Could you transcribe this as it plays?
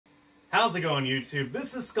How's it going, YouTube?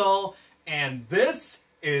 This is Skul, and this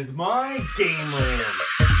is my game room.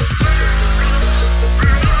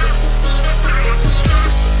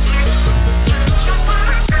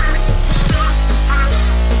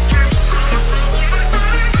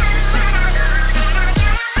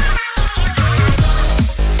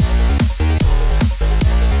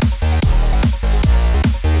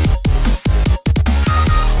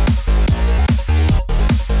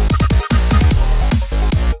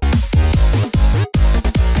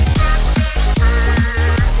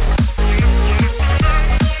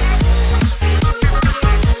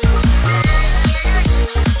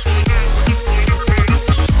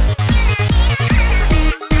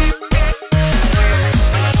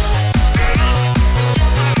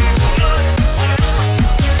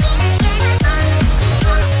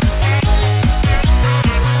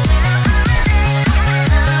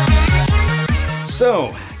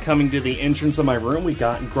 So, coming to the entrance of my room, we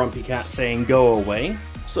got Grumpy Cat saying, "Go away."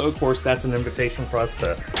 So, of course, that's an invitation for us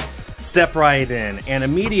to step right in. And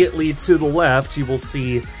immediately to the left, you will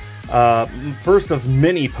see, first of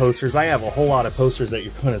many posters. I have a whole lot of posters that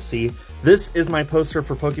you're going to see. This is my poster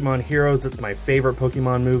for Pokemon Heroes. It's my favorite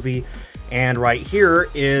Pokemon movie. And right here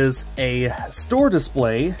is a store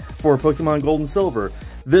display for Pokemon Gold and Silver.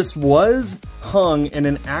 This was hung in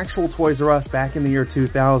an actual Toys R Us back in the year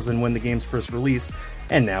 2000 when the games first released,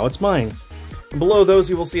 and now it's mine. And below those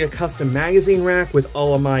you will see a custom magazine rack with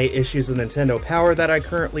all of my issues of Nintendo Power that I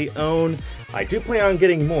currently own. I do plan on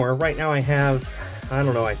getting more. Right now I have, I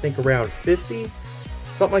don't know, I think around 50?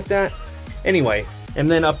 Something like that. Anyway, and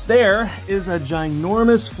then up there is a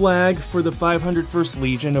ginormous flag for the 501st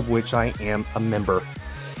Legion, of which I am a member.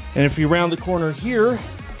 And if you round the corner here,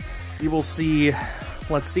 you will see,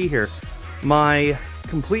 let's see here, my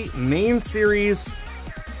complete main series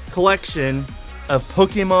collection of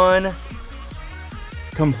Pokemon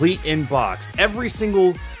complete in box. Every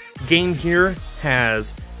single game here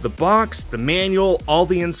has the box, the manual, all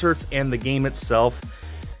the inserts, and the game itself,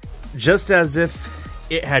 just as if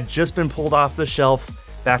it had just been pulled off the shelf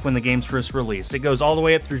back when the games first released. It goes all the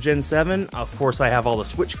way up through Gen 7. Of course, I have all the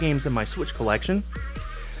Switch games in my Switch collection.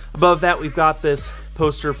 Above that, we've got this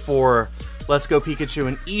poster for Let's Go Pikachu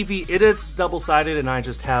and Eevee. It is double-sided, and I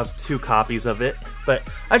just have 2 copies of it. But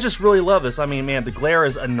I just really love this. I mean, man, the glare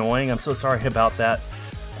is annoying. I'm so sorry about that.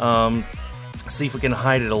 See if we can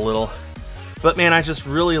hide it a little. But man, I just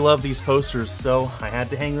really love these posters, so I had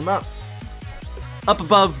to hang them up. Up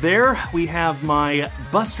above there, we have my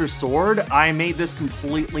Buster Sword. I made this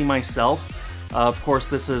completely myself. Of course,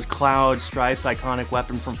 this is Cloud Strife's iconic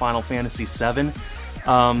weapon from Final Fantasy VII.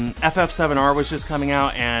 FF7R was just coming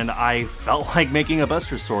out, and I felt like making a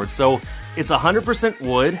Buster Sword. So it's 100%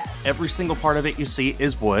 wood. Every single part of it you see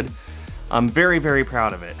is wood. I'm very, very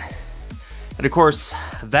proud of it. And of course,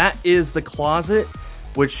 that is the closet,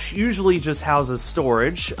 which usually just houses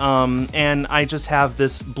storage. And I just have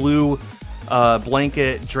this blue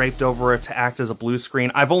blanket draped over it to act as a blue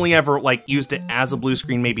screen. I've only ever used it as a blue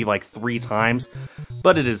screen maybe 3 times,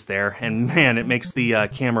 but it is there, and man, it makes the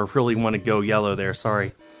camera really want to go yellow there,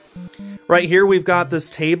 sorry. Right here we've got this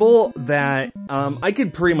table that I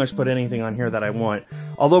could pretty much put anything on here that I want,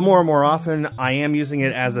 although more and more often I am using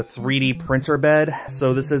it as a 3D printer bed.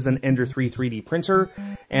 So this is an Ender 3 3D printer,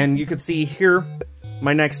 and you can see here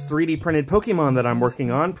my next 3D printed Pokemon that I'm working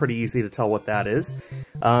on. Pretty easy to tell what that is.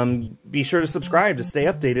 Be sure to subscribe to stay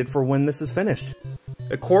updated for when this is finished.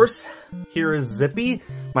 Of course, here is Zippy,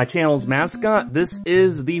 my channel's mascot. This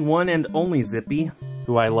is the one and only Zippy,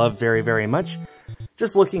 who I love very, very much.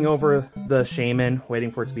 Just looking over the Shaman,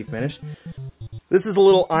 waiting for it to be finished. This is a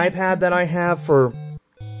little iPad that I have for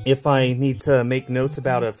if I need to make notes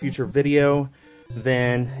about a future video,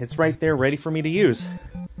 then it's right there ready for me to use.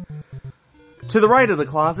 To the right of the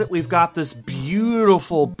closet, we've got this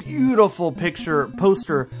beautiful, beautiful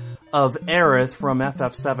poster of Aerith from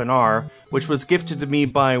FF7R, which was gifted to me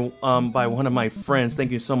by one of my friends.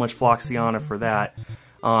 Thank you so much, Floxiana, for that.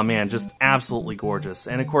 Oh man, just absolutely gorgeous.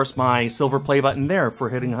 And of course, my silver play button there for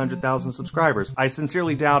hitting 100,000 subscribers. I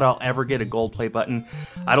sincerely doubt I'll ever get a gold play button.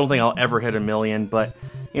 I don't think I'll ever hit 1 million, but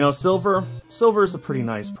you know, silver is a pretty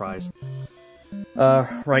nice prize.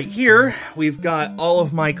 Right here, we've got all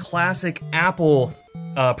of my classic Apple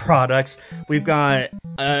products. We've got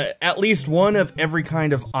at least one of every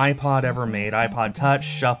kind of iPod ever made. iPod Touch,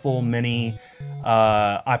 Shuffle, Mini,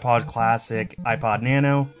 iPod Classic, iPod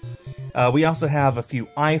Nano. We also have a few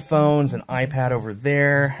iPhones, an iPad over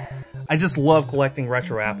there. I just love collecting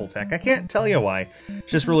retro Apple tech. I can't tell you why.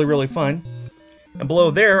 It's just really, really fun. And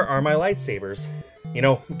below there are my lightsabers. You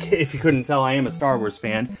know, if you couldn't tell, I am a Star Wars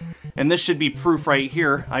fan. And this should be proof right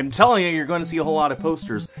here. I'm telling you, you're going to see a whole lot of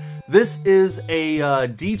posters. This is a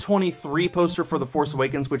D23 poster for The Force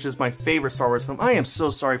Awakens, which is my favorite Star Wars film. I am so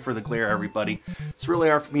sorry for the glare, everybody. It's really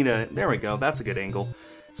hard for me to... There we go, that's a good angle.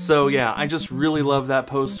 So yeah, I just really love that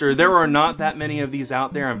poster. There are not that many of these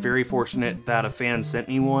out there. I'm very fortunate that a fan sent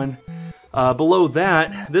me one. Below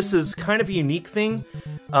that, this is kind of a unique thing,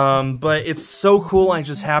 but it's so cool I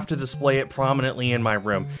just have to display it prominently in my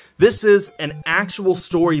room. This is an actual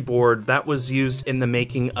storyboard that was used in the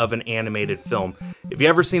making of an animated film. If you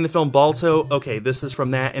ever seen the film Balto, okay, this is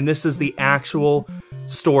from that, and this is the actual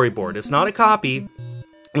storyboard. It's not a copy.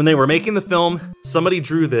 When they were making the film, somebody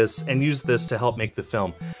drew this and used this to help make the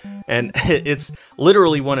film. And it's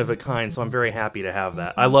literally one of a kind, so I'm very happy to have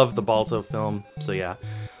that. I love the Balto film, so yeah.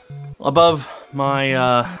 Above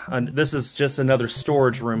my, this is just another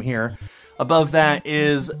storage room here. Above that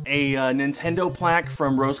is a Nintendo plaque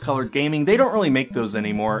from Rose Colored Gaming. They don't really make those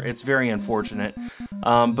anymore. It's very unfortunate.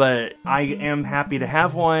 But I am happy to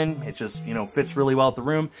have one. It just, you know, fits really well at the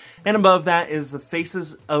room. And above that is the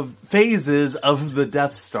phases of the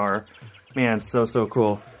Death Star. Man, so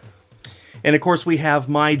cool. And of course we have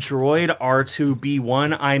my droid,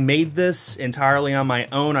 R2B1. I made this entirely on my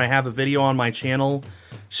own. I have a video on my channel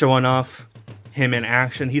showing off him in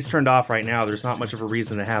action. He's turned off right now. There's not much of a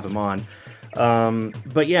reason to have him on.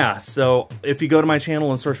 But yeah, so if you go to my channel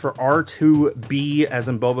and search for R2B as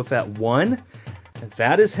in Boba Fett 1,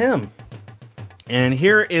 that is him. And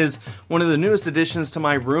here is one of the newest additions to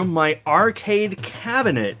my room, my arcade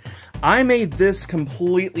cabinet. I made this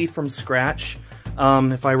completely from scratch.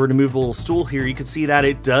 If I were to move the little stool here, you can see that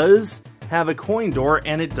it does have a coin door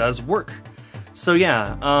and it does work. So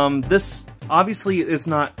yeah, this obviously is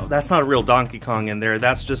that's not a real Donkey Kong in there,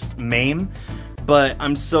 that's just MAME, but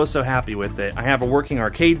I'm so happy with it. I have a working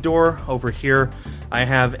arcade door over here. I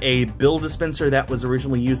have a bill dispenser that was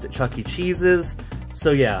originally used at Chuck E. Cheese's.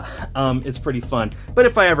 So yeah, it's pretty fun. But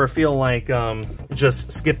if I ever feel like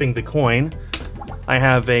just skipping the coin, I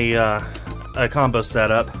have a combo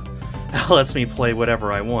setup that lets me play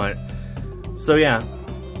whatever I want. So yeah,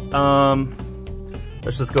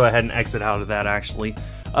 let's just go ahead and exit out of that actually.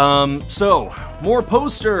 So, more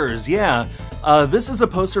posters, yeah. This is a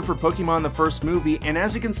poster for Pokemon the first movie, and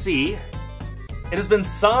as you can see, it has been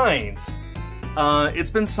signed. It's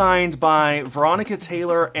been signed by Veronica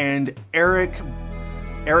Taylor and Eric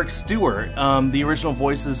Stewart, the original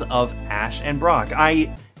voices of Ash and Brock.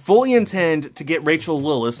 I fully intend to get Rachel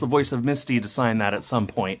Lillis, the voice of Misty, to sign that at some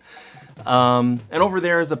point. And over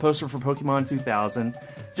there is a poster for Pokemon 2000.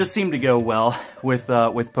 Just seemed to go well with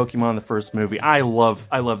Pokemon the first movie. I love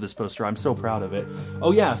this poster. I'm so proud of it.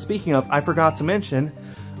 Oh yeah, speaking of, I forgot to mention,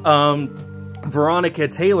 Veronica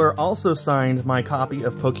Taylor also signed my copy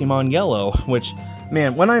of Pokemon Yellow, which,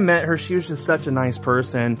 man, when I met her, she was just such a nice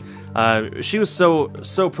person. She was so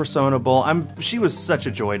personable. She was such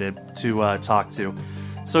a joy to talk to.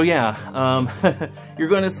 So yeah, you're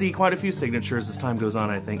going to see quite a few signatures as time goes on,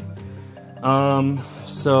 I think.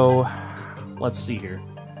 So let's see here.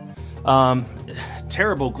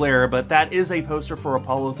 Terrible glare, but that is a poster for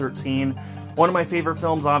Apollo 13. One of my favorite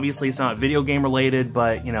films. Obviously, it's not video game related,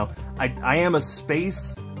 but you know, I am a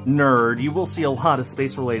space nerd. You will see a lot of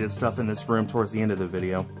space related stuff in this room towards the end of the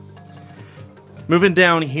video. Moving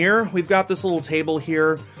down here, we've got this little table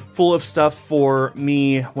here full of stuff for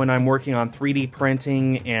me when I'm working on 3D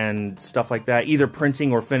printing and stuff like that, either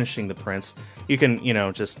printing or finishing the prints. You can, you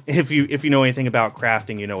know, just if you know anything about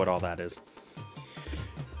crafting, you know what all that is.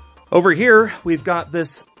 Over here, we've got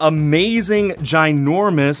this amazing,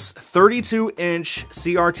 ginormous 32-inch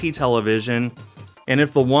CRT television. And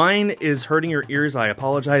if the wine is hurting your ears, I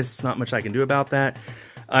apologize. It's not much I can do about that.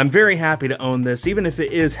 I'm very happy to own this, even if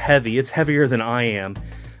it is heavy. It's heavier than I am.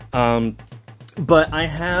 But I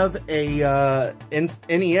have a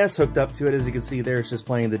NES hooked up to it. As you can see there, it's just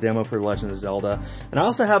playing the demo for Legend of Zelda. And I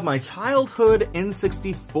also have my childhood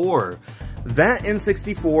N64. That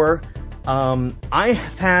N64... I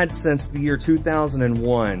have had since the year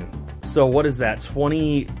 2001. So what is that,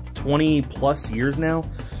 20 plus years now?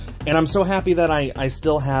 And I'm so happy that I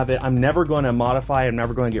still have it. I'm never going to modify it. I'm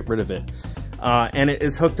never going to get rid of it. And it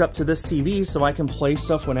is hooked up to this TV so I can play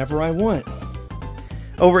stuff whenever I want.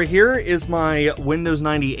 Over here is my Windows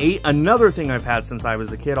 98, another thing I've had since I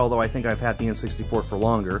was a kid, although I think I've had the N64 for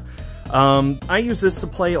longer. I use this to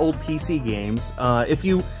play old PC games.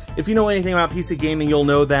 If you know anything about PC gaming, you'll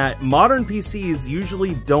know that modern PCs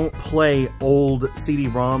usually don't play old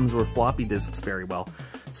CD-ROMs or floppy disks very well.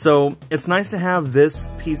 So it's nice to have this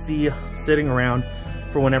PC sitting around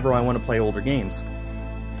for whenever I want to play older games.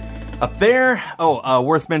 Up there,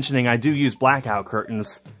 worth mentioning, I do use blackout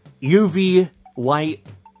curtains. UV light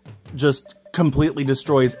just completely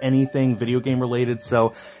destroys anything video game related.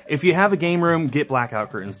 So if you have a game room, get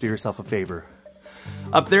blackout curtains. Do yourself a favor.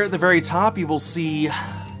 Up there at the very top, you will see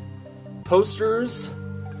posters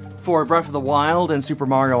for Breath of the Wild and Super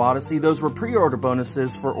Mario Odyssey. Those were pre-order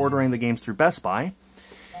bonuses for ordering the games through Best Buy.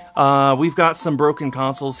 We've got some broken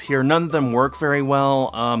consoles here. None of them work very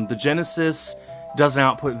well. The Genesis doesn't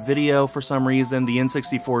output video for some reason. The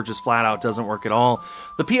N64 just flat out doesn't work at all.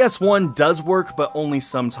 The PS1 does work, but only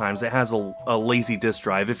sometimes. It has a lazy disk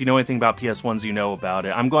drive. If you know anything about PS1s, you know about it.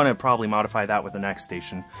 I'm going to probably modify that with the next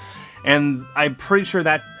station. And I'm pretty sure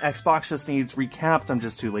that Xbox just needs recapped. I'm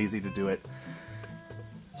just too lazy to do it.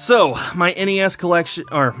 So, my NES collection,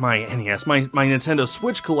 or my Nintendo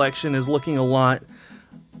Switch collection is looking a lot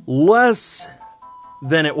less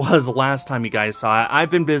than it was last time you guys saw it. I've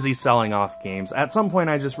been busy selling off games. At some point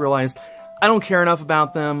I just realized I don't care enough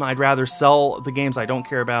about them. I'd rather sell the games I don't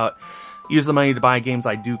care about, use the money to buy games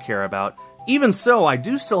I do care about. Even so, I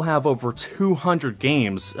do still have over 200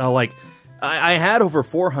 games. I had over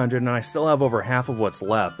 400 and I still have over half of what's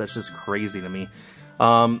left. That's just crazy to me.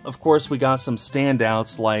 Of course, we got some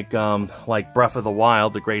standouts like Breath of the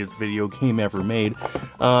Wild, the greatest video game ever made.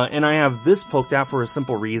 And I have this poked out for a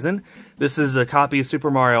simple reason. This is a copy of Super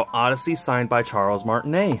Mario Odyssey signed by Charles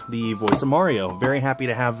Martinet, the voice of Mario. Very happy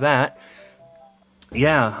to have that.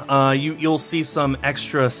 Yeah, you'll see some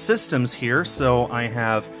extra systems here. So I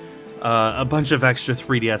have a bunch of extra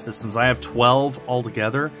 3DS systems. I have 12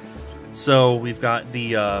 altogether. So we've got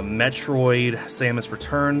the Metroid Samus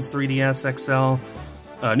Returns 3DS XL.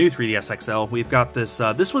 New 3DS XL. We've got this,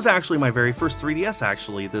 this was actually my very first 3DS,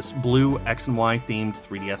 actually, this blue X and Y themed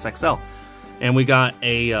 3DS XL. And we got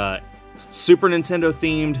a Super Nintendo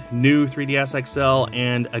themed new 3DS XL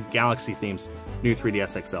and a Galaxy themed new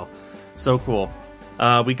 3DS XL. So cool.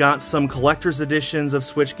 We got some collector's editions of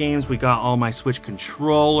Switch games. We got all my Switch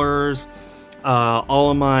controllers,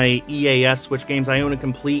 all of my EAS Switch games. I own a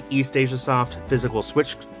complete East Asia Soft physical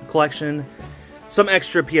Switch collection. Some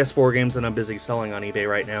extra PS4 games that I'm busy selling on eBay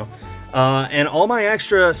right now, and all my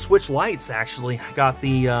extra Switch lights. Actually, I got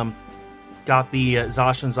the Zacian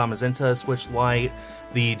Zamazenta Switch light,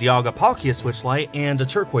 the Dialga Palkia Switch light, and a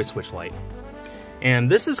turquoise Switch light.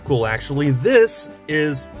 And this is cool, actually. This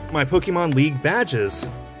is my Pokemon League badges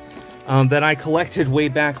that I collected way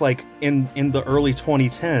back, like in the early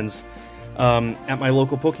 2010s. At my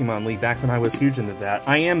local Pokemon League back when I was huge into that.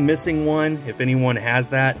 I am missing one. If anyone has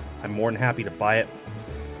that, I'm more than happy to buy it.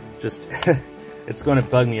 Just, it's going to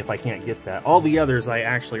bug me if I can't get that. All the others I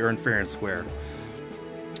actually earned fair and square.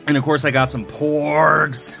 And of course I got some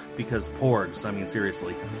Porgs, because Porgs, I mean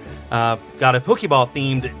seriously. Got a Pokeball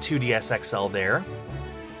themed 2DS XL there.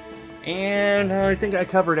 And I think I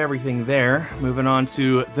covered everything there. Moving on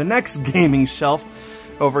to the next gaming shelf.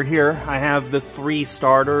 Over here, I have the 3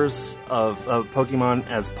 starters of Pokemon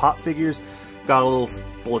as pop figures. Got a little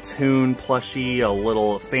Splatoon plushie, a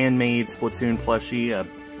little fan-made Splatoon plushie, a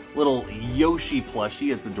little Yoshi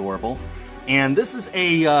plushie. It's adorable. And this is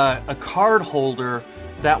a card holder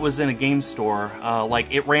that was in a game store.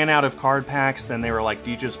 Like, it ran out of card packs, and they were like,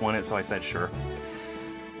 do you just want it? So I said, sure.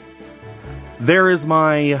 There is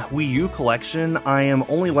my Wii U collection. I am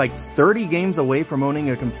only like 30 games away from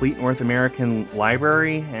owning a complete North American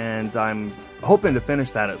library, and I'm hoping to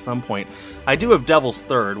finish that at some point. I do have Devil's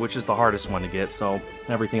Third, which is the hardest one to get, so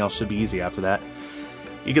everything else should be easy after that.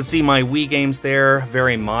 You can see my Wii games there,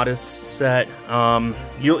 very modest set.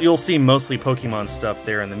 You'll see mostly Pokemon stuff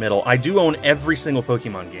there in the middle. I do own every single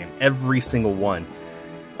Pokemon game, every single one,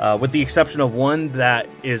 with the exception of one that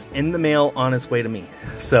is in the mail on its way to me.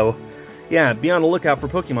 So yeah, be on the lookout for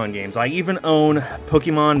Pokemon games. I even own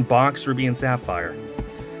Pokemon Box Ruby and Sapphire.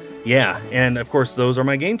 Yeah, and of course those are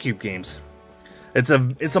my GameCube games. It's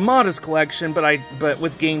a modest collection, but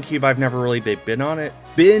with GameCube I've never really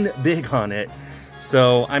been big on it.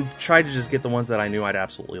 So I'm trying to just get the ones that I knew I'd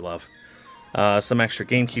absolutely love. Some extra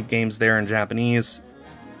GameCube games there in Japanese.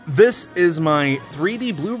 This is my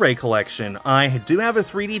 3D Blu-ray collection. I do have a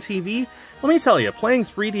 3D TV. Let me tell you, playing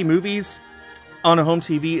 3D movies on a home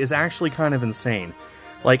TV is actually kind of insane.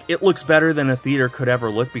 Like, it looks better than a theater could ever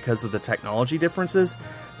look because of the technology differences.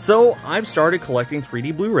 So I've started collecting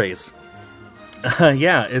 3D Blu-rays.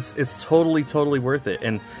 Yeah, it's totally worth it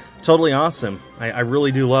and totally awesome. I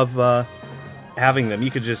really do love having them. You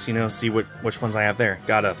could just, you know, see which ones I have there.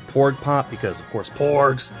 Got a Porg Pop because, of course,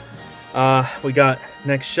 Porgs. We got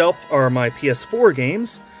next shelf are my PS4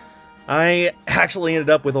 games. I actually ended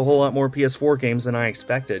up with a whole lot more PS4 games than I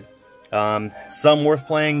expected. Some worth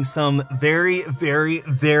playing, some very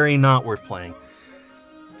not worth playing.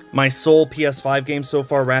 My sole PS5 game so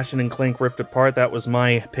far, Ratchet & Clank Rift Apart, that was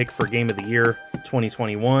my pick for Game of the Year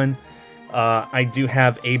 2021. I do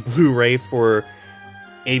have a Blu-ray for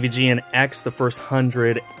AVG and X, the first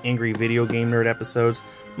 100 Angry Video Game Nerd episodes.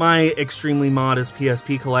 My extremely modest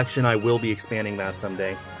PSP collection, I will be expanding that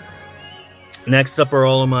someday. Next up are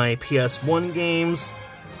all of my PS1 games.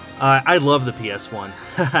 I love the PS1.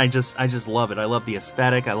 I just love it. I love the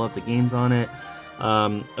aesthetic. I love the games on it.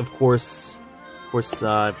 Of course,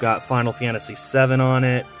 I've got Final Fantasy VII on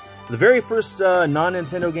it. The very first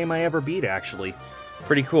non-Nintendo game I ever beat, actually.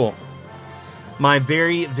 Pretty cool. My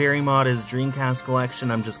very, very modest Dreamcast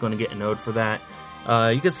collection. I'm just going to get a note for that.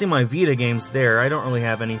 You can see my Vita games there. I don't really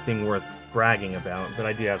have anything worth bragging about, but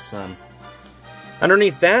I do have some.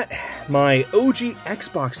 Underneath that, my OG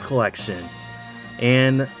Xbox collection.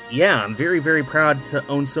 And yeah, I'm very, very proud to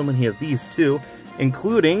own so many of these too,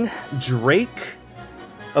 including Drake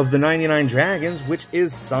of the 99 Dragons, which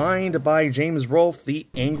is signed by James Rolfe, the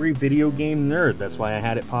Angry Video Game Nerd. That's why I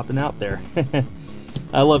had it popping out there.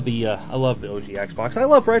 I love the OG Xbox. I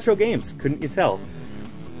love retro games, couldn't you tell?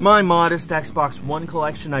 My modest Xbox One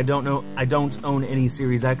collection. I don't own any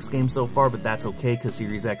Series X games so far, but that's okay because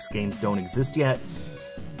Series X games don't exist yet.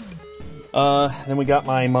 Then we got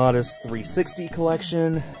my modest 360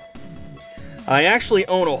 collection. I actually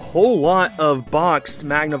own a whole lot of boxed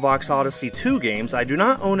Magnavox Odyssey 2 games. I do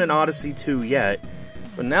not own an Odyssey 2 yet,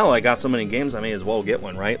 but now I got so many games I may as well get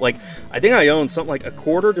one, right? Like, I think I own something like a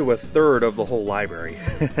quarter to a third of the whole library.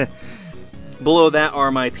 Below that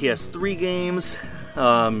are my PS3 games.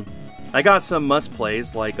 I got some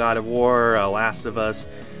must-plays like God of War, Last of Us,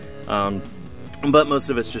 but most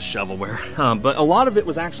of it's just shovelware. But a lot of it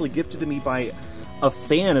was actually gifted to me by a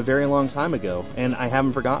fan a very long time ago, and I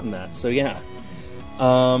haven't forgotten that, so yeah.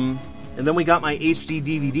 And then we got my HD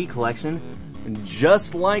DVD collection, and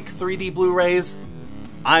just like 3D Blu-rays,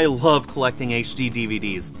 I love collecting HD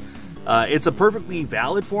DVDs. It's a perfectly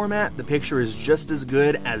valid format, the picture is just as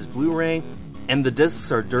good as Blu-ray, and the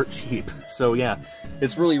discs are dirt cheap, so yeah,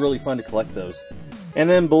 it's really, really fun to collect those. And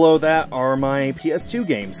then below that are my PS2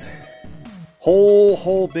 games.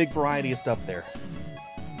 Whole big variety of stuff there.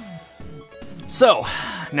 So,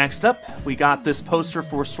 next up, we got this poster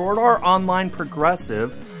for Sword Art Online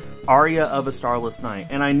Progressive, Aria of a Starless Night.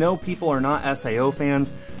 And I know people are not SAO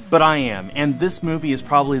fans, but I am. And this movie is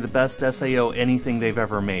probably the best SAO anything they've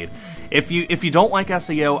ever made. If you don't like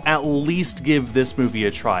SAO, at least give this movie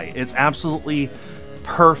a try. It's absolutely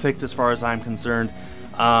perfect as far as I'm concerned.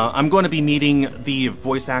 I'm going to be meeting the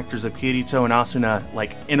voice actors of Kirito and Asuna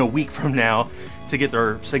like in a week from now to get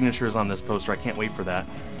their signatures on this poster. I can't wait for that.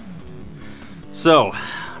 So,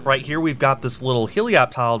 right here we've got this little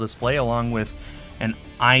Heliop tile display along with an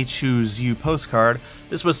I Choose You postcard.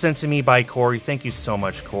 This was sent to me by Corey. Thank you so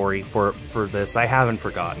much, Corey, for this. I haven't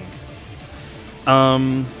forgotten.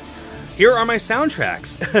 Here are my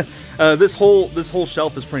soundtracks. This whole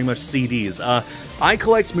shelf is pretty much CDs. I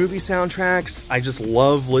collect movie soundtracks. I just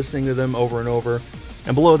love listening to them over and over.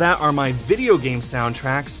 And below that are my video game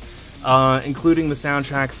soundtracks, including the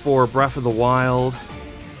soundtrack for Breath of the Wild.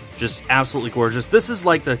 Just absolutely gorgeous. This is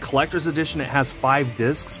like the collector's edition. It has 5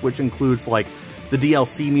 discs, which includes like the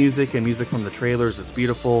DLC music and music from the trailers. It's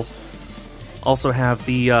beautiful. Also have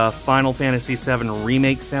the Final Fantasy VII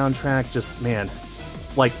Remake soundtrack. Just, man,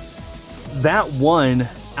 like, that won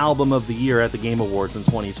Album of the Year at the Game Awards in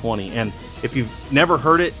 2020. And if you've never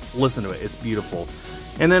heard it, listen to it. It's beautiful.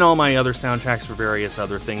 And then all my other soundtracks for various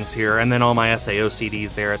other things here. And then all my SAO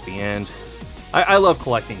CDs there at the end. I love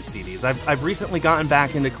collecting CDs. I've recently gotten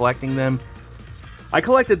back into collecting them. I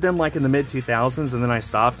collected them like in the mid-2000s and then I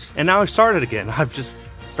stopped. And now I've started again. I've just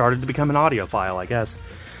started to become an audiophile, I guess.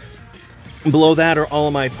 Below that are all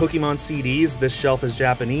of my Pokemon CDs. This shelf is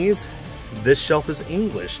Japanese. This shelf is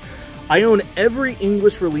English. I own every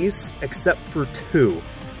English release except for 2.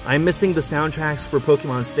 I'm missing the soundtracks for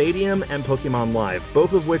Pokemon Stadium and Pokemon Live,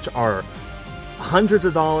 both of which are hundreds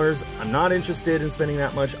of dollars. I'm not interested in spending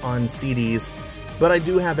that much on CDs, but I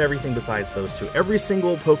do have everything besides those 2. Every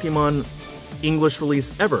single Pokemon English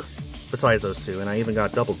release ever besides those 2, and I even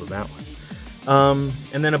got doubles of that one.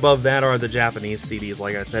 And then above that are the Japanese CDs,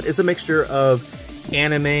 like I said. It's a mixture of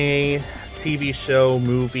anime, TV show,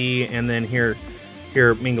 movie, and then here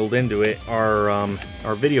mingled into it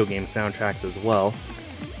are video game soundtracks as well.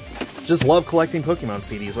 Just love collecting Pokemon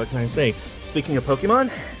CDs, what can I say? Speaking of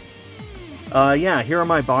Pokemon, yeah, here are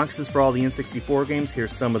my boxes for all the N64 games.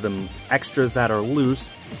 Here's some of them extras that are loose.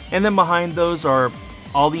 And then behind those are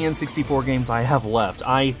all the N64 games I have left.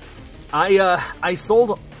 I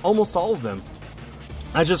sold almost all of them.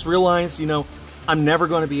 I just realized, you know, I'm never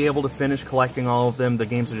going to be able to finish collecting all of them. The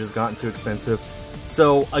games have just gotten too expensive.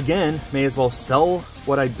 So, again, may as well sell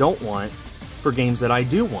what I don't want for games that I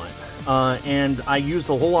do want. and I used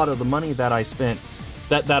a whole lot of the money that I spent,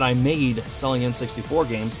 that I made selling N64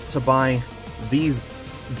 games to buy these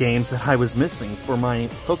games that I was missing for my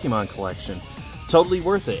Pokemon collection. Totally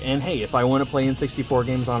worth it. And hey, if I want to play N64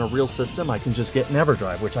 games on a real system, I can just get an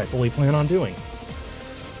EverDrive, which I fully plan on doing.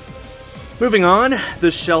 Moving on,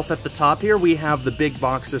 the shelf at the top here, we have the big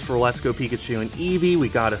boxes for Let's Go Pikachu and Eevee. We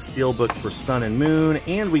got a steelbook for Sun and Moon,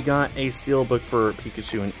 and we got a steelbook for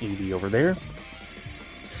Pikachu and Eevee over there.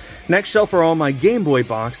 Next shelf are all my Game Boy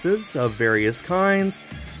boxes of various kinds.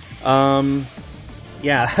 Yeah,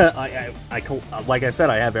 like I said,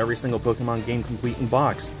 I have every single Pokemon game complete in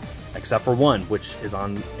box, except for one, which is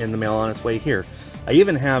in the mail on its way here. I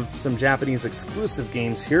even have some Japanese exclusive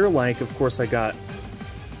games here, like, of course, I got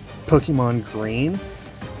Pokemon Green.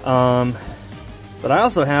 But I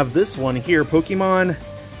also have this one here, Pokemon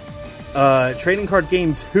Trading Card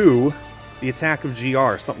Game 2, The Attack of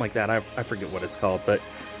GR, something like that. I forget what it's called, but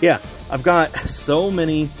yeah, I've got so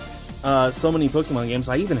many Pokemon games.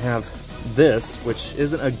 I even have this, which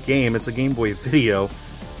isn't a game, it's a Game Boy video.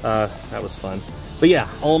 That was fun. But yeah,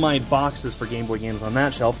 all my boxes for Game Boy games on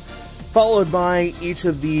that shelf, followed by each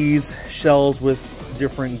of these shelves with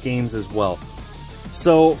different games as well.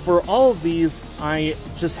 So for all of these, I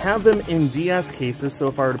just have them in DS cases. So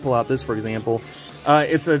if I were to pull out this, for example,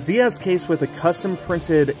 it's a DS case with a custom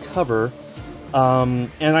printed cover.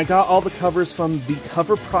 And I got all the covers from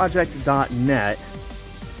thecoverproject.net.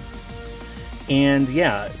 And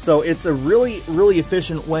yeah, so it's a really, really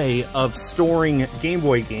efficient way of storing Game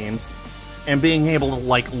Boy games and being able to,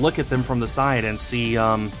 like, look at them from the side and see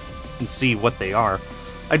what they are.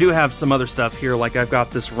 I do have some other stuff here, like I've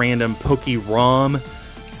got this random Poke-ROM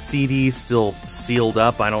CD still sealed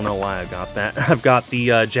up. I don't know why I got that. I've got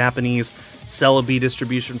the Japanese Celebi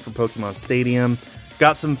distribution from Pokemon Stadium.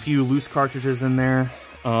 Got some few loose cartridges in there.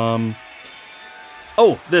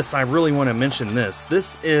 Oh, this, I really want to mention this.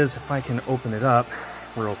 This is, if I can open it up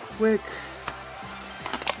real quick,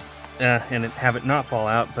 and have it not fall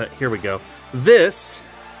out, but here we go. This,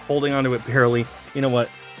 holding onto it barely, you know what,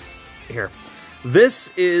 here. This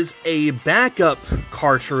is a backup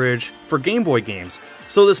cartridge for Game Boy games.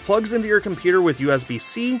 So this plugs into your computer with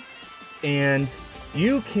USB-C, and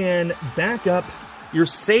you can back up your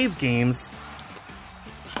save games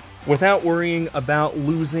without worrying about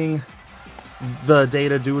losing the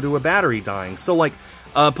data due to a battery dying. So like,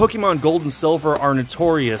 Pokemon Gold and Silver are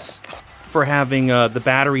notorious for having the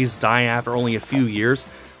batteries die after only a few years.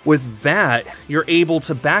 With that, you're able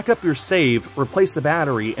to back up your save, replace the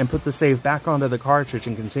battery, and put the save back onto the cartridge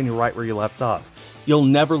and continue right where you left off. You'll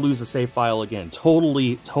never lose a save file again.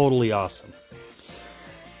 Totally, totally awesome.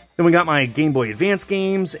 Then we got my Game Boy Advance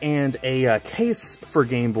games and a case for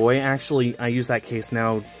Game Boy. Actually, I use that case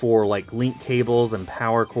now for like link cables and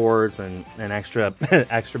power cords and extra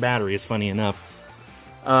extra batteries, funny enough.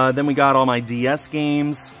 Then we got all my DS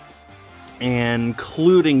games,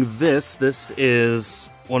 including this. This is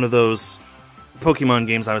one of those Pokemon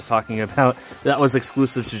games I was talking about that was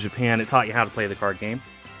exclusive to Japan. It taught you how to play the card game.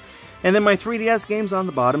 And then my 3DS games on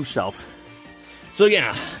the bottom shelf. So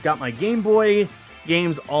yeah, got my Game Boy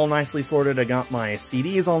games all nicely sorted, I got my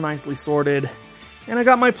CDs all nicely sorted, and I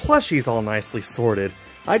got my plushies all nicely sorted.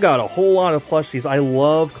 I got a whole lot of plushies. I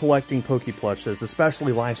love collecting Poke plushes,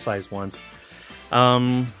 especially life-size ones.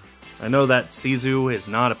 I know that Sizu is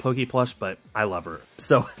not a Poke plush, but I love her,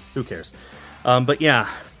 so who cares? But yeah,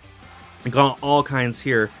 I got all kinds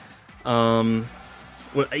here.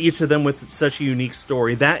 Each of them with such a unique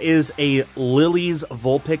story. That is a Lily's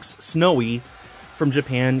Vulpix Snowy from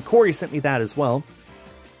Japan. Corey sent me that as well.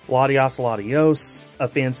 Latios, Latios. A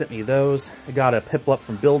fan sent me those. I got a Piplup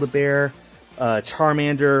from Build-A-Bear.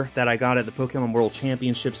 Charmander that I got at the Pokemon World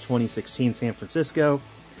Championships 2016 San Francisco.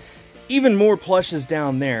 Even more plushes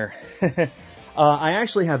down there. I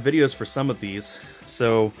actually have videos for some of these.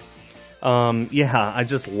 So, yeah, I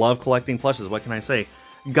just love collecting plushes. What can I say?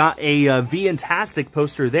 Got a Viantastic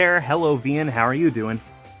poster there. Hello, Vian. How are you doing?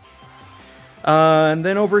 And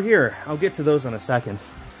then over here, I'll get to those in a second.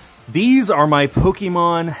 These are my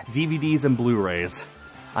Pokemon DVDs and Blu-rays.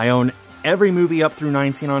 I own every movie up through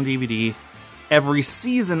 19 on DVD, every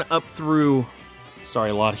season up through,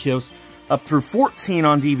 sorry, Latios, up through 14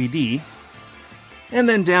 on DVD. And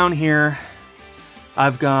then down here,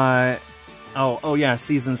 I've got, oh yeah,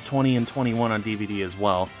 seasons 20 and 21 on DVD as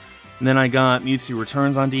well. And then I got Mewtwo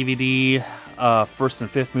Returns on DVD, first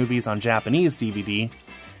and fifth movies on Japanese DVD,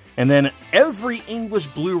 and then every English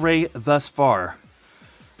Blu-ray thus far,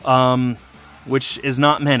 which is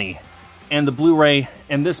not many. And the Blu-ray,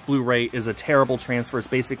 and this Blu-ray is a terrible transfer. It's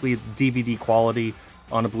basically DVD quality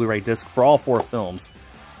on a Blu-ray disc for all 4 films.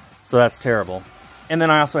 So that's terrible. And then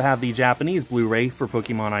I also have the Japanese Blu-ray for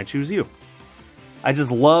Pokemon I Choose You. I just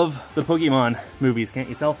love the Pokemon movies, can't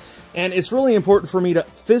you tell? And it's really important for me to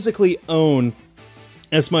physically own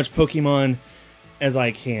as much Pokemon as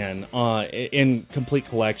I can in complete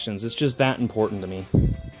collections. It's just that important to me.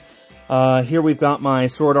 Here we've got my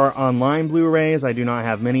Sword Art Online Blu-rays. I do not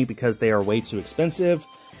have many because they are way too expensive.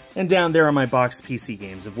 And down there are my boxed PC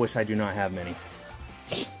games, of which I do not have many.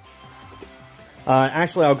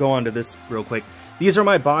 Actually, I'll go on to this real quick. These are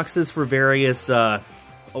my boxes for various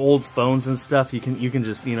old phones and stuff. You can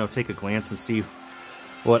just, you know, take a glance and see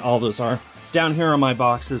what all those are. Down here are my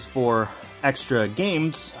boxes for extra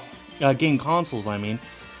games, game consoles, I mean.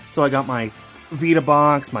 So I got my Vita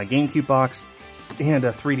box, my GameCube box, and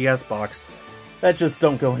a 3DS box that just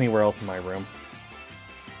don't go anywhere else in my room.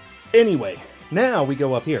 Anyway, now we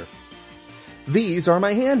go up here. These are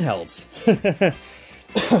my handhelds.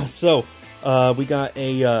 So, we got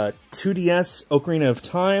a 2DS Ocarina of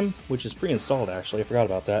Time, which is pre-installed actually, I forgot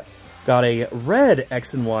about that. Got a red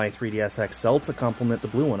X and Y 3DS XL to complement the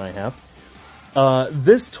blue one I have.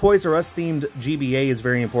 This Toys R Us themed GBA is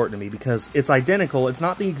very important to me because it's identical. It's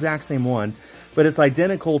not the exact same one, but it's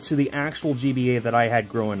identical to the actual GBA that I had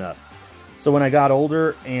growing up. So when I got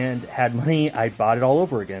older and had money, I bought it all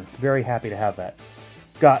over again. Very happy to have that.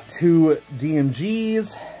 Got 2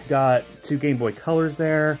 DMGs, got 2 Game Boy Colors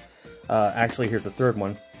there. Actually, here's a third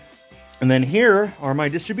one. And then here are my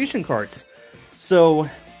distribution carts. So,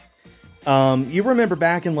 you remember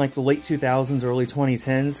back in like the late 2000s, early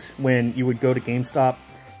 2010s, when you would go to GameStop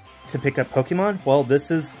to pick up Pokemon? Well,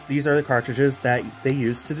 these are the cartridges that they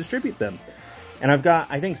use to distribute them. And I've got,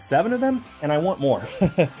 I think, 7 of them, and I want more.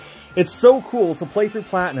 It's so cool to play through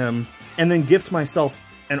Platinum and then gift myself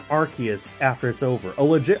an Arceus after it's over. A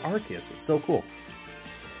legit Arceus. It's so cool.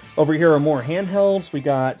 Over here are more handhelds. We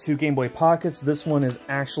got 2 Game Boy Pockets. This one is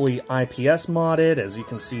actually IPS modded. As you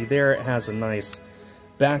can see there, it has a nice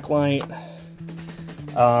backlight.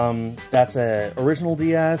 That's an original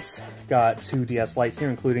DS. Got 2 DS Lites here,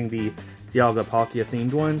 including the Dialga Palkia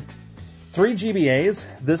themed one. 3 GBAs.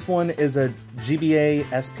 This one is a GBA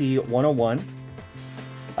SP101.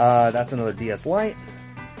 That's another DS Lite.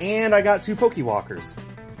 And I got 2 Pokewalkers.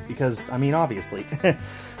 Because, I mean, obviously.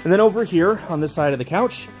 And then over here, on this side of the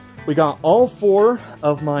couch, we got all 4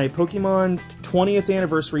 of my Pokemon 20th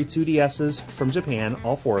Anniversary 2DSs from Japan.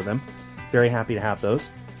 All 4 of them. Very happy to have those.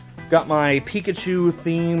 Got my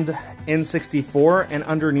Pikachu-themed N64, and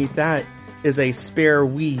underneath that is a spare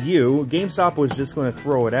Wii U. GameStop was just going to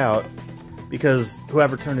throw it out, because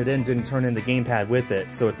whoever turned it in didn't turn in the gamepad with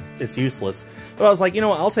it, so it's useless. But I was like, you know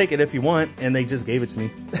what, I'll take it if you want, and they just gave it to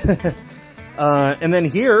me. And then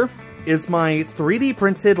here is my 3D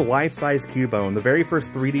printed life-size Cubone, the very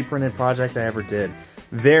first 3D printed project I ever did.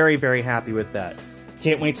 Very, very happy with that.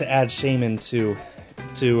 Can't wait to add Shaman to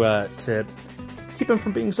keep him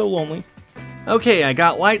from being so lonely. Okay, I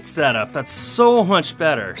got lights set up. That's so much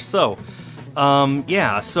better. So,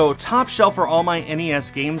 yeah, so top shelf for all my NES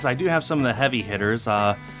games. I do have some of the heavy hitters.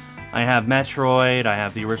 I have Metroid, I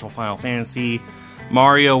have the original Final Fantasy,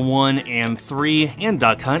 Mario 1 and 3, and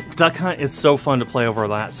Duck Hunt. Duck Hunt is so fun to play over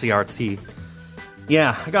that CRT.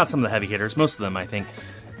 Yeah, I got some of the heavy hitters, most of them, I think.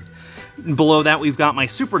 Below that, we've got my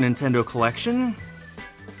Super Nintendo collection.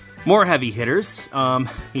 More heavy hitters,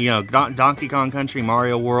 you know, Donkey Kong Country,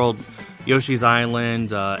 Mario World, Yoshi's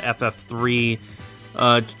Island, FF3,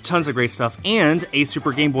 tons of great stuff, and a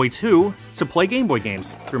Super Game Boy 2 to play Game Boy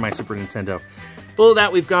games through my Super Nintendo. Below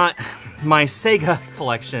that, we've got my Sega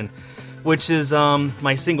collection, which is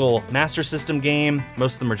my single Master System game.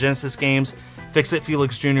 Most of them are Genesis games. Fix-It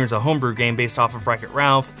Felix Jr. is a homebrew game based off of Wreck-It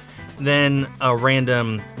Ralph. Then a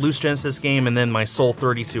random loose Genesis game, and then my Soul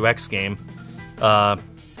 32X game.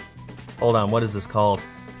 Hold on, what is this called?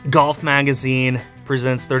 Golf Magazine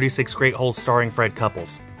presents 36 Great Holes starring Fred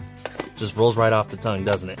Couples. Just rolls right off the tongue,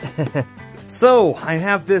 doesn't it? So, I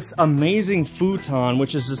have this amazing futon,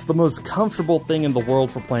 which is just the most comfortable thing in the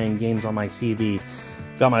world for playing games on my TV.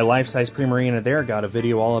 Got my life-size Primarina there, got a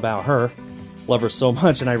video all about her. Love her so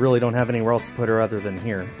much, and I really don't have anywhere else to put her other than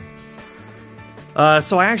here.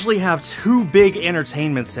 So I actually have 2 big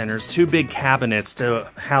entertainment centers, 2 big cabinets to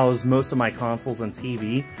house most of my consoles and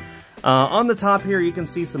TV. On the top here, you can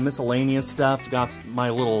see some miscellaneous stuff. Got my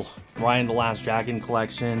little Ryan the Last Dragon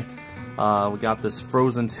collection. We got this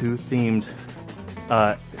Frozen 2 themed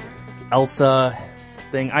Elsa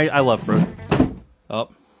thing. I love Frozen. Oh.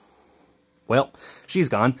 Well, she's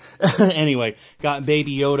gone. Anyway, got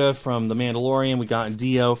Baby Yoda from The Mandalorian. We got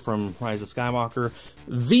Dio from Rise of Skywalker.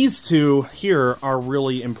 These 2 here are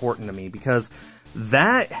really important to me because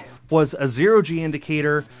that was a 0G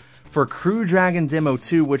indicator for Crew Dragon Demo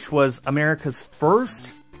 2, which was America's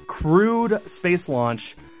first crewed space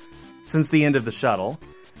launch since the end of the shuttle.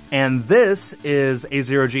 And this is a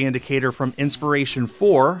zero-G indicator from Inspiration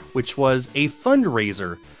 4, which was a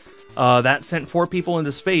fundraiser that sent 4 people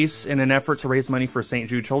into space in an effort to raise money for St.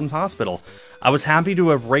 Jude Children's Hospital. I was happy to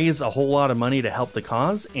have raised a whole lot of money to help the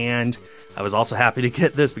cause, and I was also happy to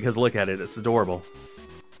get this because look at it, it's adorable.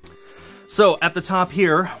 So at the top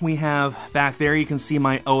here, we have back there, you can see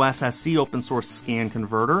my OSSC open source scan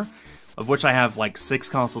converter, of which I have like 6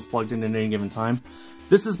 consoles plugged in at any given time.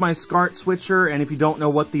 This is my SCART switcher, and if you don't know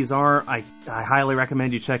what these are, I highly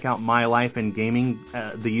recommend you check out My Life in Gaming,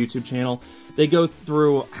 the YouTube channel. They go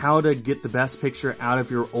through how to get the best picture out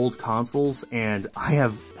of your old consoles, and I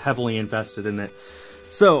have heavily invested in it.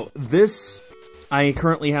 So this, I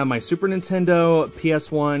currently have my Super Nintendo,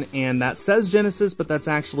 PS1, and that says Genesis, but that's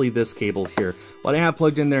actually this cable here. What I have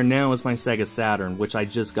plugged in there now is my Sega Saturn, which I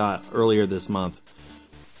just got earlier this month.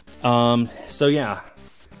 So yeah.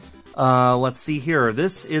 Let's see here.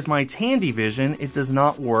 This is my Tandy Vision. It does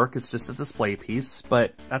not work. It's just a display piece,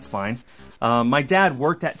 but that's fine. My dad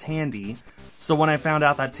worked at Tandy, so when I found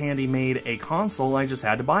out that Tandy made a console, I just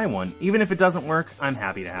had to buy one. Even if it doesn't work, I'm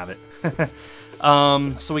happy to have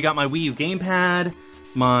it. So we got my Wii U gamepad.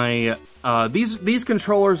 My these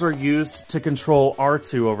controllers are used to control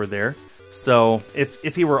R2 over there. So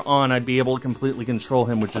if he were on, I'd be able to completely control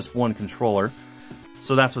him with just one controller.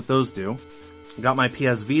 So that's what those do. Got my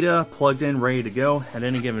PS Vita plugged in, ready to go at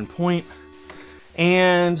any given point.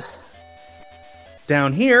 And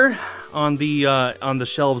down here on the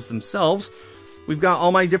shelves themselves, we've got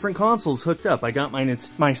all my different consoles hooked up. I got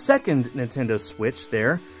my second Nintendo Switch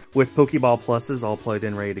there with Pokeball Pluses all plugged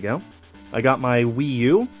in, ready to go. I got my Wii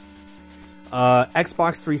U,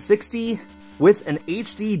 Xbox 360 with an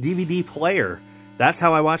HD DVD player. That's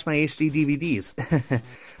how I watch my HD DVDs.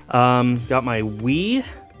 Got my Wii.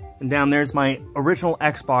 And down there's my original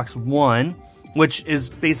Xbox One, which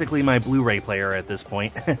is basically my Blu-ray player at this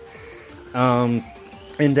point. And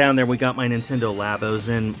down there we got my Nintendo Labos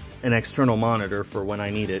and an external monitor for when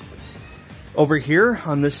I need it. Over here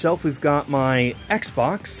on this shelf we've got my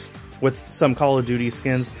Xbox with some Call of Duty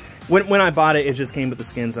skins. When I bought it, it just came with the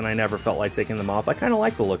skins and I never felt like taking them off. I kind of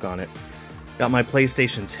like the look on it. Got my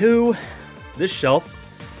PlayStation 2. This shelf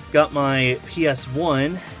got my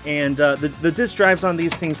PS1, and the disk drives on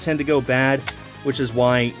these things tend to go bad, which is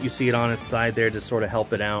why you see it on its side there to sort of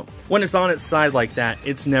help it out. When it's on its side like that,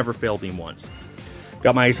 it's never failed me once.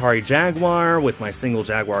 Got my Atari Jaguar with my single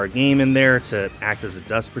Jaguar game in there to act as a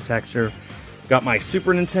dust protector. Got my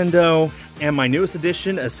Super Nintendo, and my newest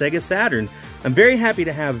addition, a Sega Saturn. I'm very happy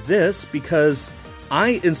to have this because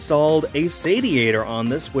I installed a Sadiator on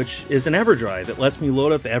this, which is an EverDrive. It lets me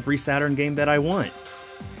load up every Saturn game that I want.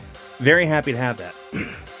 Very happy to have that.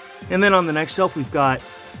 And then on the next shelf, we've got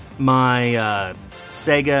my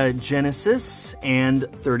Sega Genesis and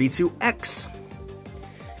 32X.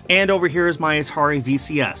 And over here is my Atari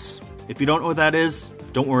VCS. If you don't know what that is,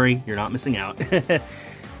 don't worry, you're not missing out.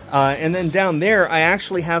 And then down there, I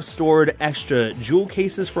actually have stored extra jewel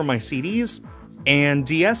cases for my CDs and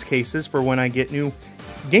DS cases for when I get new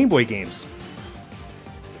Game Boy games.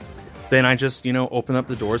 Then I just, open up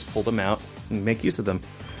the doors, pull them out, and make use of them.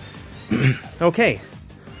 Okay,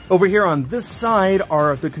 over here on this side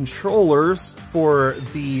are the controllers for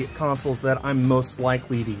the consoles that I'm most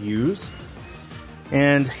likely to use.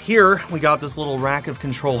 And here we got this little rack of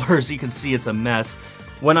controllers. You can see it's a mess.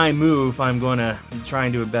 When I move, I'm going to try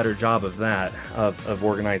and do a better job of that, of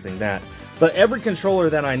organizing that. But every controller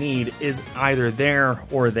that I need is either there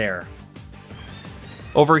or there.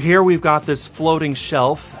 Over here we've got this floating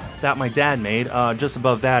shelf that my dad made. Just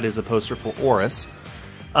above that is a poster for Oris.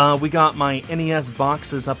 We got my NES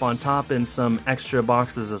boxes up on top and some extra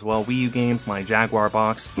boxes as well. Wii U games, my Jaguar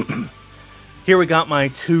box. Here we got my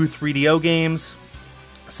 2 3DO games,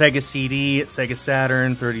 Sega CD, Sega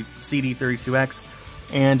Saturn, CD 32X,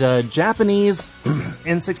 and Japanese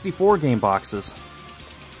N64 game boxes.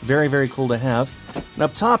 Very, very cool to have. And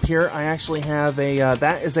up top here, I actually have a,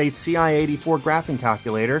 that is a TI-84 graphing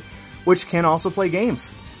calculator, which can also play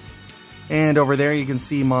games. And over there you can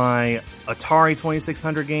see my Atari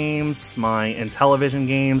 2600 games, my Intellivision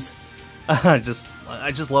games. I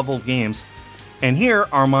just love old games. And here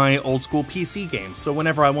are my old school PC games. So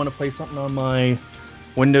whenever I want to play something on my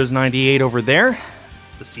Windows 98 over there,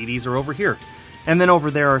 the CDs are over here. And then over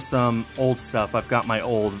there are some old stuff. I've got my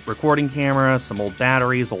old recording camera, some old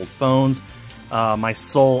batteries, old phones, my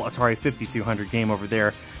sole Atari 5200 game over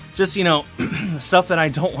there. Just, stuff that I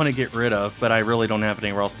don't want to get rid of, but I really don't have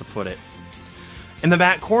anywhere else to put it. In the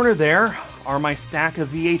back corner there are my stack of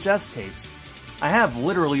VHS tapes. I have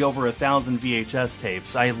literally over 1,000 VHS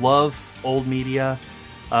tapes. I love old media.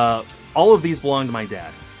 All of these belong to my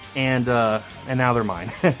dad, and now they're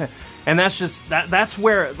mine. And that's just that's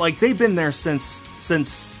where, like, they've been there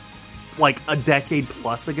since like a decade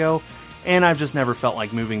plus ago, and I've just never felt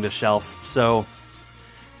like moving the shelf, so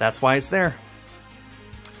that's why it's there.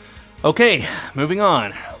 Okay, moving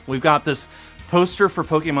on. We've got this poster for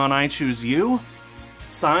Pokemon I Choose You,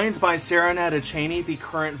 signed by Sarah Nattichaney, the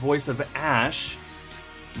current voice of Ash.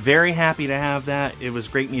 Very happy to have that. It was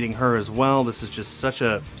great meeting her as well. This is just such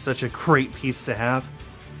a great piece to have.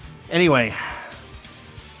 Anyway,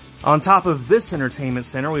 on top of this entertainment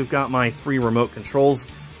center, we've got my 3 remote controls.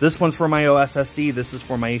 This one's for my OSSC, this is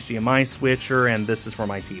for my HDMI switcher, and this is for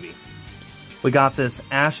my TV. We got this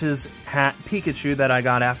Ash's hat Pikachu that I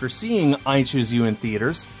got after seeing I Choose You in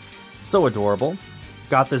theaters. So adorable.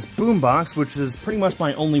 Got this boombox, which is pretty much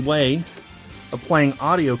my only way of playing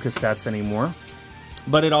audio cassettes anymore.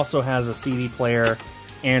 But it also has a CD player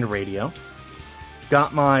and radio.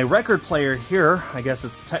 Got my record player here. I guess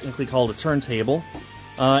it's technically called a turntable.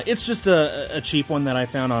 It's just a cheap one that I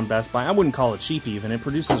found on Best Buy. I wouldn't call it cheap even. It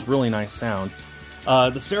produces really nice sound.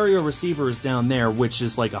 The stereo receiver is down there, which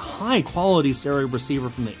is like a high-quality stereo receiver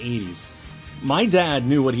from the 80s. My dad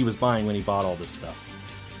knew what he was buying when he bought all this stuff.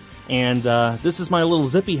 And this is my little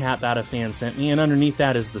zippy hat that a fan sent me, and underneath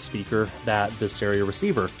that is the speaker that the stereo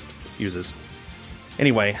receiver uses.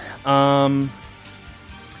 Anyway,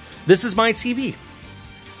 this is my TV.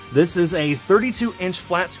 This is a 32-inch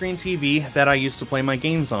flat-screen TV that I used to play my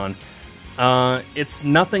games on. It's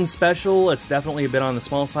nothing special. It's definitely a bit on the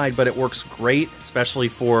small side, but it works great, especially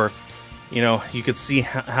for, you know, you could see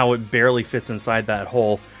how it barely fits inside that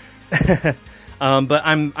hole. But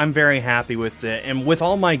I'm very happy with it, and with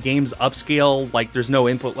all my games upscale, like, there's no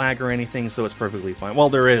input lag or anything, so it's perfectly fine. Well,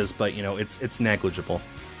 there is, but, you know, it's negligible.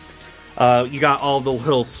 You got all the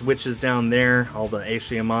little switches down there, all the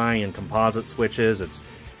HDMI and composite switches.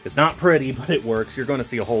 It's not pretty, but it works. You're going to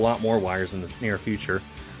see a whole lot more wires in the near future.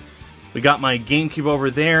 We got my GameCube over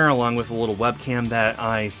there, along with a little webcam that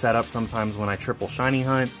I set up sometimes when I triple shiny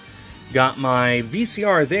hunt. Got my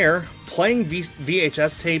VCR there. Playing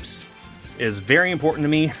VHS tapes is very important to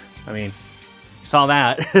me. I mean, you saw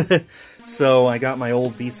that. So I got my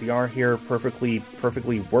old VCR here perfectly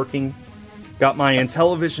working. Got my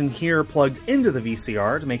Intellivision here plugged into the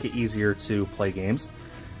VCR to make it easier to play games.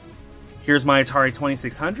 Here's my Atari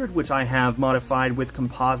 2600, which I have modified with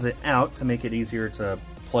composite out to make it easier to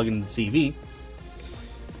plug into the TV.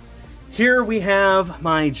 Here we have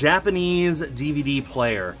my Japanese DVD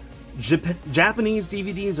player. Japanese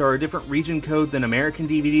DVDs are a different region code than American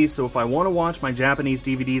DVDs, so if I want to watch my Japanese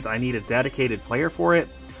DVDs, I need a dedicated player for it.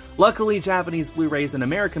 Luckily, Japanese Blu-rays and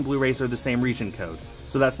American Blu-rays are the same region code,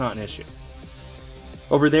 so that's not an issue.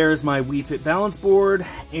 Over there is my Wii Fit balance board,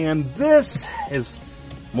 and this is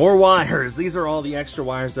more wires. These are all the extra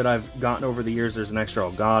wires that I've gotten over the years. There's an extra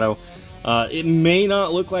Elgato. It may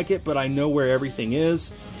not look like it, but I know where everything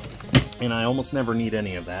is, and I almost never need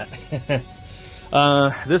any of that.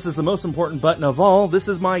 This is the most important button of all. This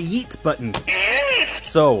is my yeet button.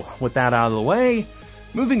 So, with that out of the way,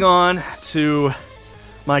 moving on to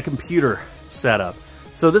my computer setup.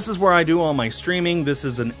 So this is where I do all my streaming. This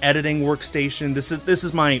is an editing workstation. This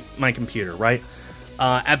is my computer, right?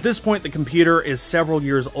 At this point, the computer is several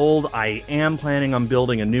years old. I am planning on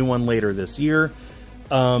building a new one later this year.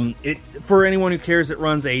 For anyone who cares, it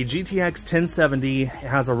runs a GTX 1070. It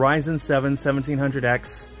has a Ryzen 7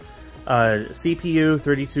 1700X CPU,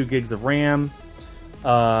 32 gigs of RAM,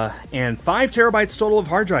 and 5 terabytes total of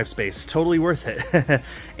hard drive space. Totally worth it.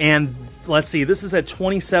 And let's see, this is a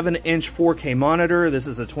 27-inch 4K monitor. This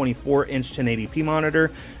is a 24-inch 1080p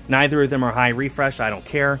monitor. Neither of them are high refresh. I don't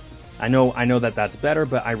care. I know that that's better,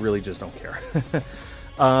 but I really just don't care.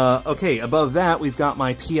 Okay, above that, we've got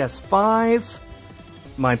my PS5,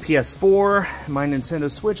 my PS4, my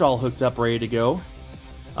Nintendo Switch all hooked up, ready to go,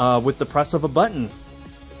 with the press of a button.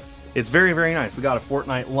 It's very, very nice. We got a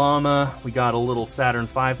Fortnite llama, we got a little Saturn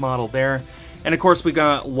V model there, and of course we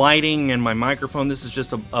got lighting and my microphone. This is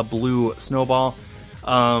just a blue snowball.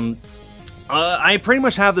 I pretty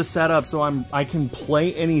much have this set up so I can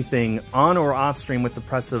play anything on or off stream with the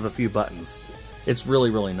press of a few buttons. It's really,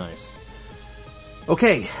 really nice.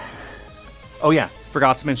 Okay. Oh yeah,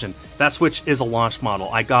 forgot to mention, that Switch is a launch model.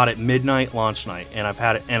 I got it midnight launch night, and I've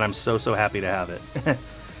had it, and I'm so happy to have it.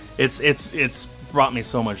 It's brought me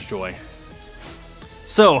so much joy.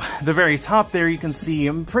 So, the very top there, you can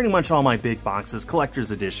see pretty much all my big boxes,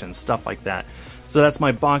 collector's editions, stuff like that. So that's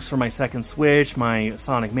my box for my second Switch, my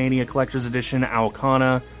Sonic Mania Collector's Edition,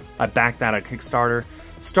 Aokana. I backed that at Kickstarter.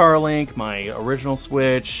 Starlink, my original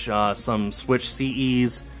Switch, some Switch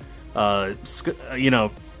CEs, you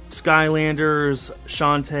know, Skylanders,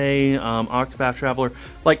 Shantae, Octopath Traveler,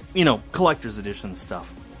 like, you know, collector's edition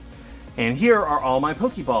stuff. And here are all my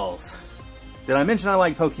Pokeballs. Did I mention I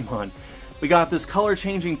like Pokemon? We got this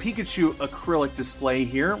color-changing Pikachu acrylic display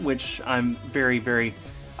here, which I'm very,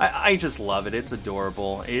 I just love it. It's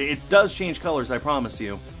adorable. It does change colors, I promise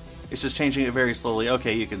you. It's just changing it very slowly.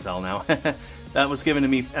 Okay, you can tell now. That was given to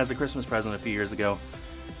me as a Christmas present a few years ago.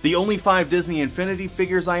 The only 5 Disney Infinity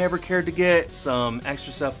figures I ever cared to get, some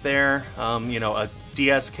extra stuff there, you know, a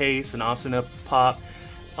DS case, an Asuna Pop,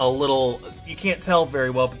 a little, you can't tell very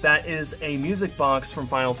well, but that is a music box from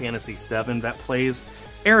Final Fantasy VII that plays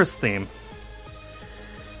Aerith's theme.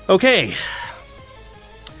 Okay,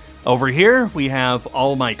 over here we have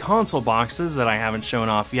all my console boxes that I haven't shown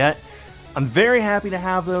off yet. I'm very happy to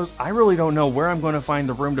have those. I really don't know where I'm going to find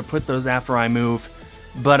the room to put those after I move,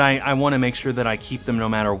 but I want to make sure that I keep them no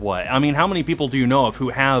matter what. I mean, how many people do you know of who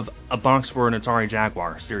have a box for an Atari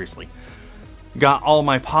Jaguar? Seriously. Got all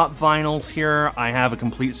my pop vinyls here. I have a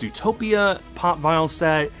complete Zootopia pop vinyl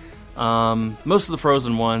set, most of the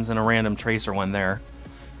Frozen ones, and a random Tracer one there.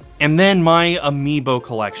 And then my Amiibo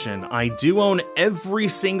collection. I do own every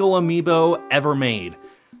single Amiibo ever made.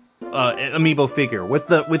 Amiibo figure, with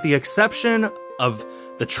the exception of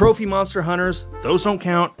the Trophy Monster Hunters. Those don't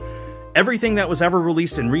count. Everything that was ever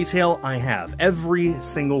released in retail, I have. Every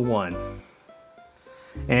single one.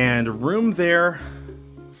 And room there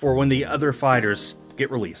for when the other fighters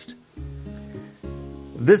get released.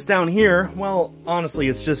 This down here, well, honestly,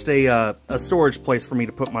 it's just a storage place for me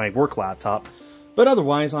to put my work laptop. But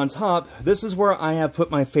otherwise, on top, this is where I have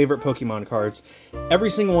put my favorite Pokemon cards. Every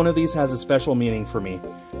single one of these has a special meaning for me.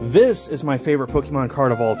 This is my favorite Pokemon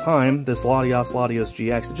card of all time, this Latios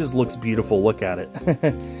GX. It just looks beautiful, look at it.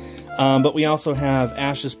 But we also have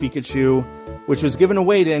Ash's Pikachu, which was given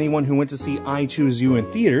away to anyone who went to see I Choose You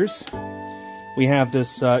in theaters. We have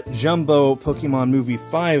this Jumbo Pokemon Movie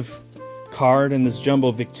 5 card and this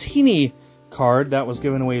Jumbo Victini card that was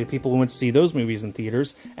given away to people who went to see those movies in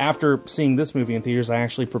theaters. After seeing this movie in theaters, I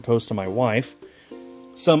actually proposed to my wife.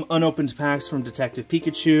 Some unopened packs from Detective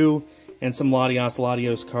Pikachu, and some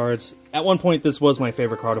Latios cards. At one point, this was my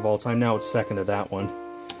favorite card of all time. Now it's second to that one.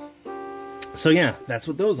 So yeah, that's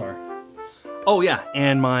what those are. Oh yeah,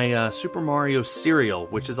 and my Super Mario cereal,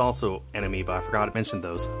 which is also an Amiibo. I forgot to mention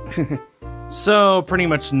those. So pretty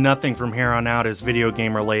much nothing from here on out is video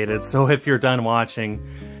game related, so if you're done watching,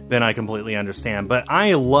 then I completely understand. But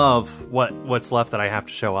I love what's left that I have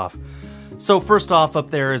to show off. So first off, up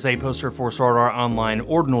there is a poster for Sword Art Online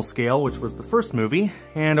Ordinal Scale, which was the first movie,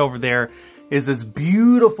 and over there is this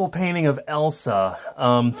beautiful painting of Elsa.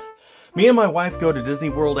 Me and my wife go to Disney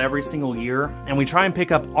World every single year, and we try and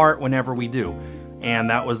pick up art whenever we do. And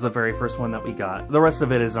that was the very first one that we got. The rest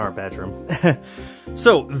of it is in our bedroom.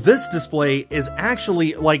 So this display is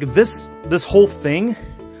actually, like, this whole thing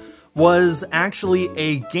was actually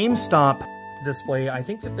a GameStop display. I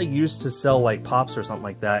think that they used to sell, like, Pops or something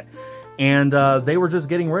like that. And they were just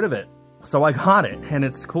getting rid of it. So I got it, and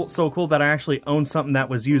it's cool, so cool that I actually own something that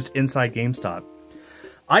was used inside GameStop.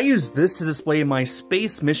 I use this to display my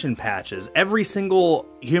space mission patches. Every single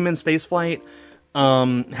human spaceflight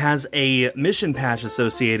has a mission patch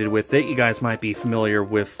associated with it. You guys might be familiar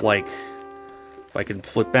with, like, if I can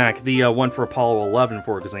flip back, the one for Apollo 11,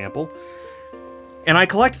 for example. And I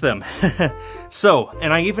collect them. So,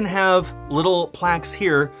 and I even have little plaques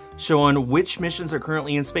here showing which missions are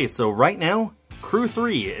currently in space. So right now, Crew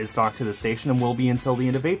 3 is docked to the station and will be until the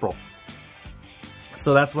end of April.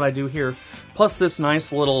 So that's what I do here. Plus this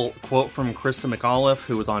nice little quote from Krista McAuliffe,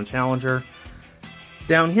 who was on Challenger.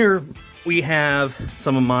 Down here, we have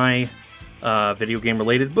some of my video game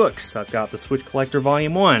related books. I've got the Switch Collector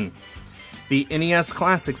Volume 1, the NES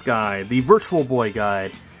Classics Guide, the Virtual Boy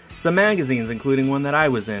Guide, some magazines, including one that I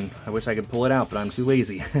was in. I wish I could pull it out, but I'm too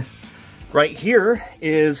lazy. Right here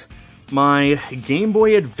is my Game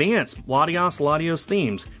Boy Advance Latios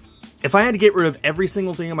themes. If I had to get rid of every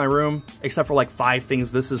single thing in my room, except for like 5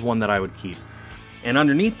 things, this is one that I would keep. And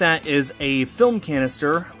underneath that is a film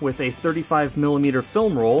canister with a 35mm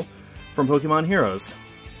film roll from Pokemon Heroes.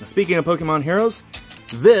 Now, speaking of Pokemon Heroes,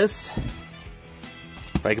 this,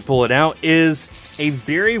 if I could pull it out, is a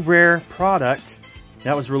very rare product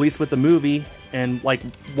that was released with the movie and like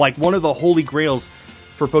one of the holy grails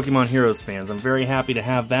for Pokemon Heroes fans. I'm very happy to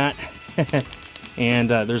have that. And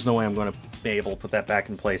there's no way I'm going to be able to put that back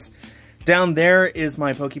in place. Down there is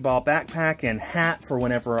my Pokeball backpack and hat for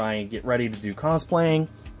whenever I get ready to do cosplaying.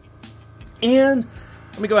 And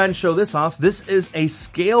let me go ahead and show this off. This is a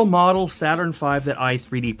scale model Saturn V that I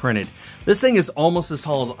 3D printed. This thing is almost as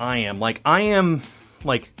tall as I am. Like, I am,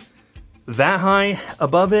 like, that high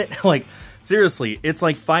above it. Like, seriously, it's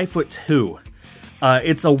like 5'2".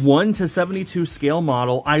 It's a 1:72 scale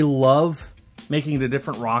model. I love making the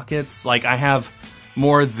different rockets. Like, I have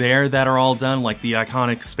more there that are all done, like the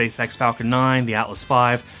iconic SpaceX Falcon 9, the Atlas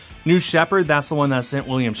V. New Shepard, that's the one that sent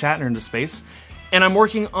William Shatner into space. And I'm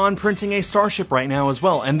working on printing a Starship right now as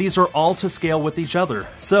well, and these are all to scale with each other.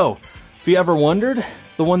 So, if you ever wondered,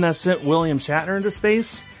 the one that sent William Shatner into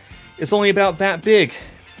space is only about that big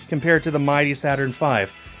compared to the mighty Saturn V.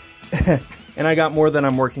 And I got more that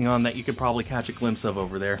I'm working on that you could probably catch a glimpse of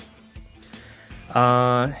over there.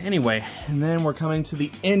 Anyway, and then we're coming to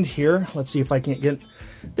the end here. Let's see if I can't get...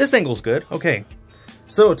 This angle's good. Okay.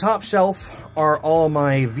 So, top shelf are all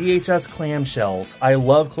my VHS clamshells. I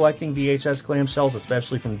love collecting VHS clamshells,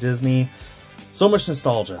 especially from Disney. So much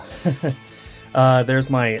nostalgia. There's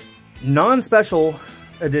my non-special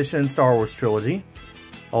edition Star Wars trilogy.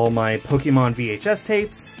 All my Pokemon VHS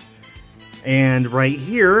tapes. And right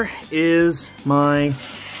here is my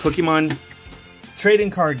Pokemon trading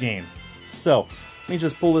card game. So, let me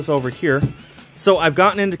just pull this over here. So, I've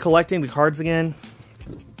gotten into collecting the cards again.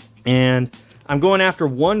 And I'm going after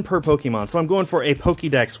one per Pokemon. So, I'm going for a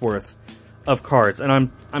Pokédex worth of cards.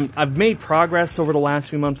 And I've made progress over the last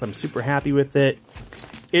few months. I'm super happy with it.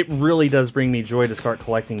 It really does bring me joy to start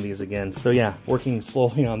collecting these again. So, yeah, working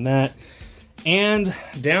slowly on that. And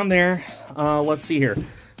down there, let's see here.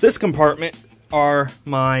 This compartment are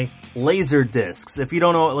my laser discs. If you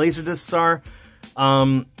don't know what laser discs are,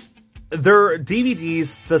 they're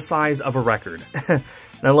DVDs the size of a record. And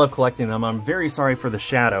I love collecting them. I'm very sorry for the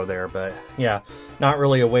shadow there, but yeah, not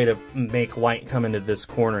really a way to make light come into this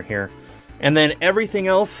corner here. And then everything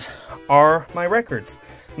else are my records.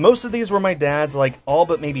 Most of these were my dad's, like all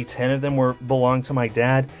but maybe 10 of them belonged to my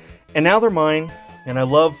dad. And now they're mine, and I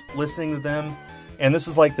love listening to them. And this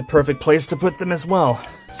is like the perfect place to put them as well.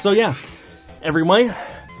 So yeah, everyone,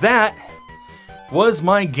 that was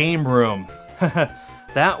my game room.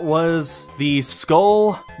 That was the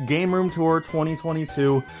Skul Game Room Tour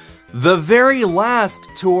 2022. The very last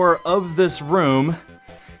tour of this room,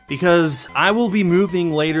 because I will be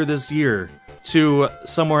moving later this year to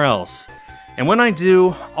somewhere else. And when I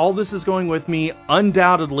do, all this is going with me.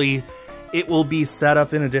 Undoubtedly, it will be set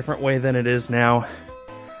up in a different way than it is now.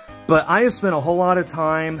 But I have spent a whole lot of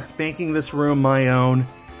time making this room my own,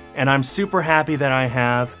 and I'm super happy that I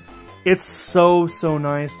have. It's so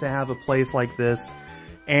nice to have a place like this,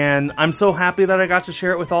 and I'm so happy that I got to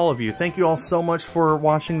share it with all of you. Thank you all so much for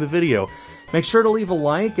watching the video. Make sure to leave a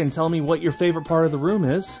like and tell me what your favorite part of the room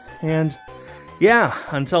is. And yeah,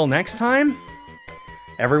 until next time,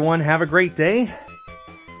 everyone have a great day,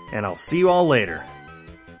 and I'll see you all later.